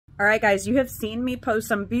All right, guys, you have seen me post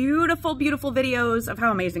some beautiful, beautiful videos of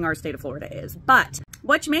how amazing our state of Florida is. But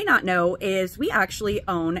what you may not know is we actually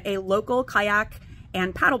own a local kayak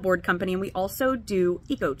and paddleboard company, and we also do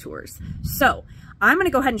eco tours. So I'm going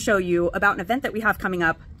to go ahead and show you about an event that we have coming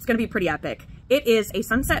up. It's going to be pretty epic. It is a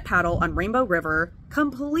sunset paddle on Rainbow River,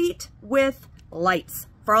 complete with lights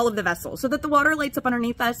for all of the vessels so that the water lights up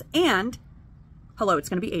underneath us. And hello, it's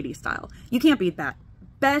going to be 80s style. You can't beat that.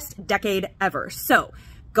 Best decade ever. So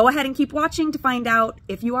go ahead and keep watching to find out,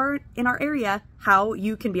 if you are in our area, how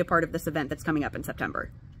you can be a part of this event that's coming up in September.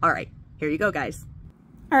 All right, here you go, guys.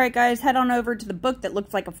 All right, guys, head on over to the book that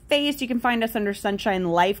looks like a face. You can find us under Sunshine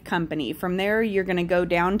Life Company. From there, you're going to go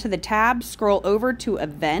down to the tab, scroll over to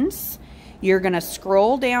events. You're going to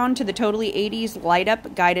scroll down to the Totally 80s Light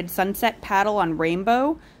Up Guided Sunset Paddle on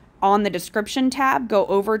Rainbow. On the description tab, go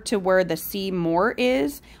over to where the See More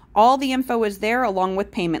is. All the info is there along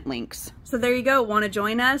with payment links. So there you go. Want to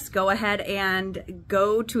join us? Go ahead and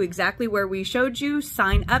go to exactly where we showed you.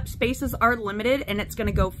 Sign up. Spaces are limited and it's going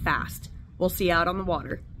to go fast. We'll see you out on the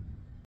water.